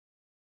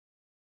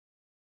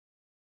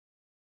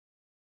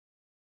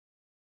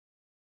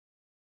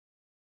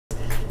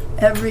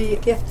every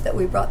gift that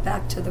we brought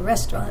back to the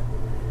restaurant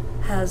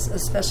has a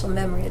special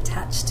memory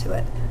attached to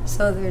it.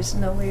 So there's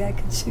no way I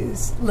could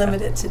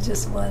limit it to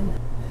just one.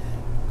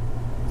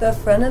 The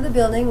front of the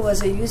building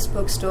was a used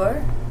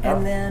bookstore,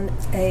 and then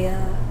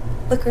a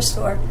liquor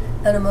store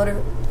and a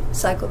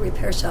motorcycle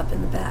repair shop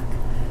in the back.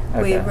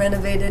 Okay. We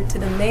renovated,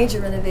 did a major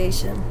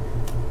renovation,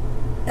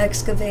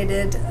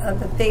 excavated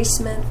the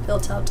basement,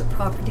 built out the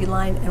property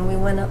line, and we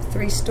went up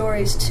 3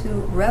 stories to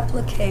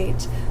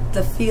replicate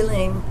the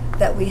feeling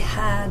that we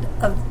had,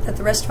 that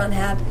the restaurant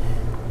had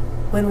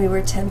when we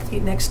were 10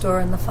 feet next door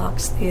in the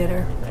Fox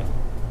Theater.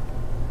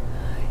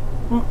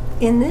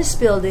 In this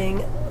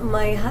building,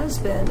 my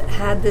husband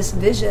had this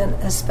vision,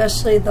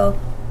 especially the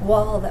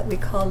wall that we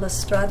call La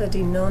Strada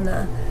di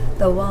Nonna,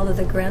 the wall of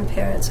the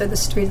grandparents, or the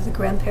street of the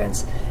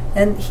grandparents,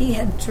 and he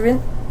had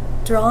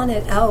drawn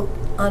it out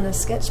on a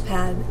sketch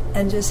pad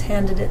and just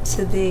handed it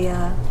to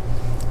the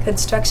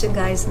construction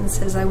guys and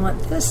says, I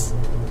want this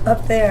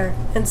up there,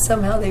 and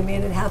somehow they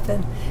made it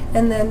happen.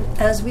 And then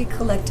as we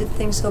collected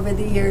things over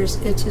the years,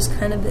 it just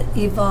kind of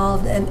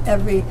evolved, and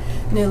every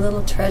new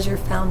little treasure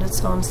found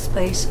its own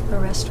space in the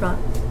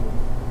restaurant.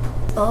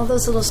 All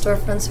those little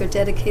storefronts are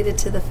dedicated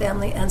to the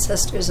family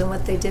ancestors and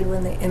what they did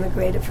when they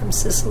immigrated from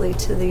Sicily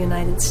to the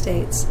United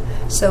States.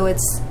 So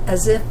it's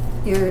as if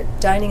you're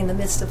dining in the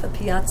midst of a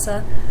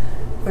piazza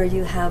where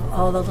you have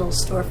all the little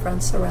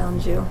storefronts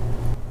around you.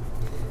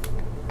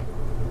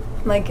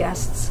 My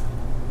guests,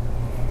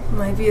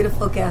 my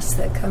beautiful guests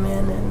that come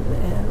in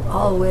and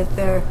all with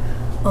their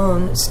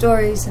own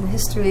stories and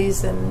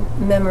histories and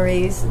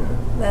memories,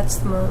 and that's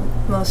the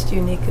most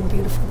unique and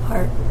beautiful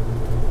part.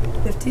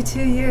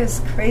 52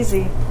 years,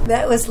 crazy.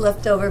 That was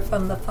left over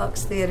from the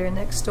Fox Theater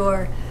next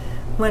door.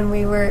 When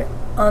we were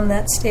on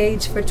that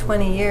stage for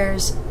 20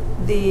 years,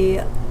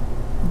 the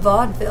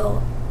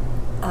vaudeville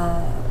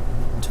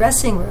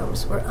dressing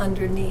rooms were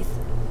underneath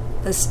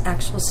this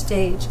actual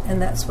stage,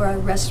 and that's where our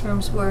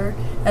restrooms were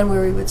and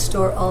where we would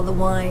store all the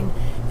wine.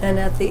 And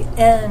at the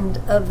end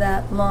of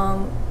that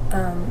long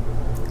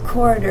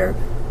corridor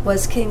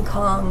was King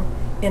Kong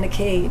in a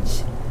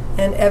cage,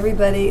 and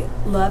everybody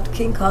loved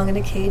King Kong in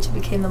a cage. It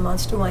became the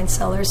Monster Wine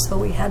Cellar, so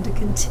we had to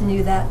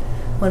continue that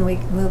when we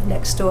moved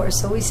next door.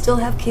 So we still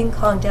have King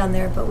Kong down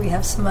there, but we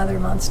have some other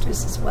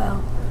monsters as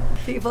well.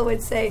 People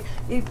would say,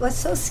 it was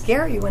so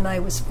scary when I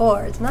was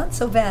 4. It's not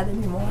so bad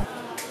anymore.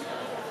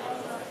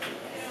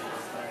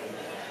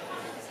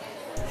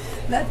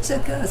 That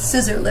took a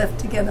scissor lift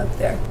to get up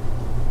there.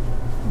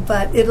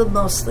 But it'll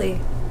mostly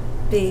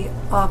be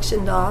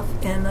auctioned off,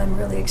 and I'm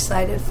really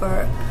excited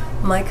for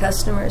my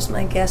customers,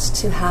 my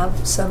guests, to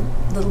have some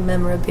little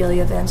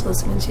memorabilia of Angelo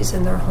Vinci's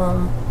in their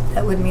home.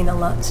 That would mean a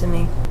lot to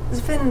me.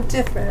 It's been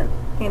different.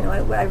 You know,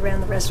 I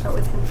ran the restaurant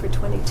with him for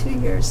 22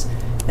 years,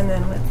 and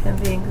then with him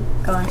being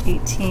gone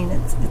 18,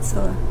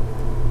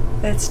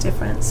 it's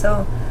different.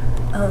 So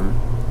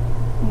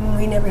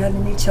we never had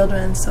any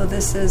children, so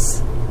this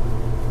is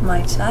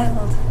my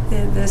child.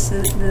 This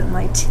is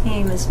my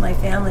team, is my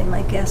family.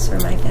 My guests are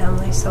my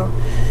family. So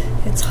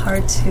it's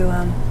hard to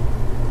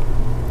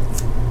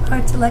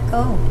let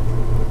go.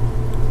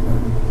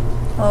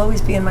 I'll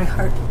always be in my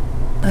heart.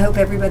 I hope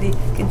everybody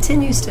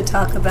continues to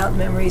talk about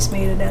memories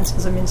made at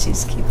Angelo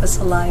Vinci's, keep us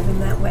alive in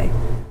that way.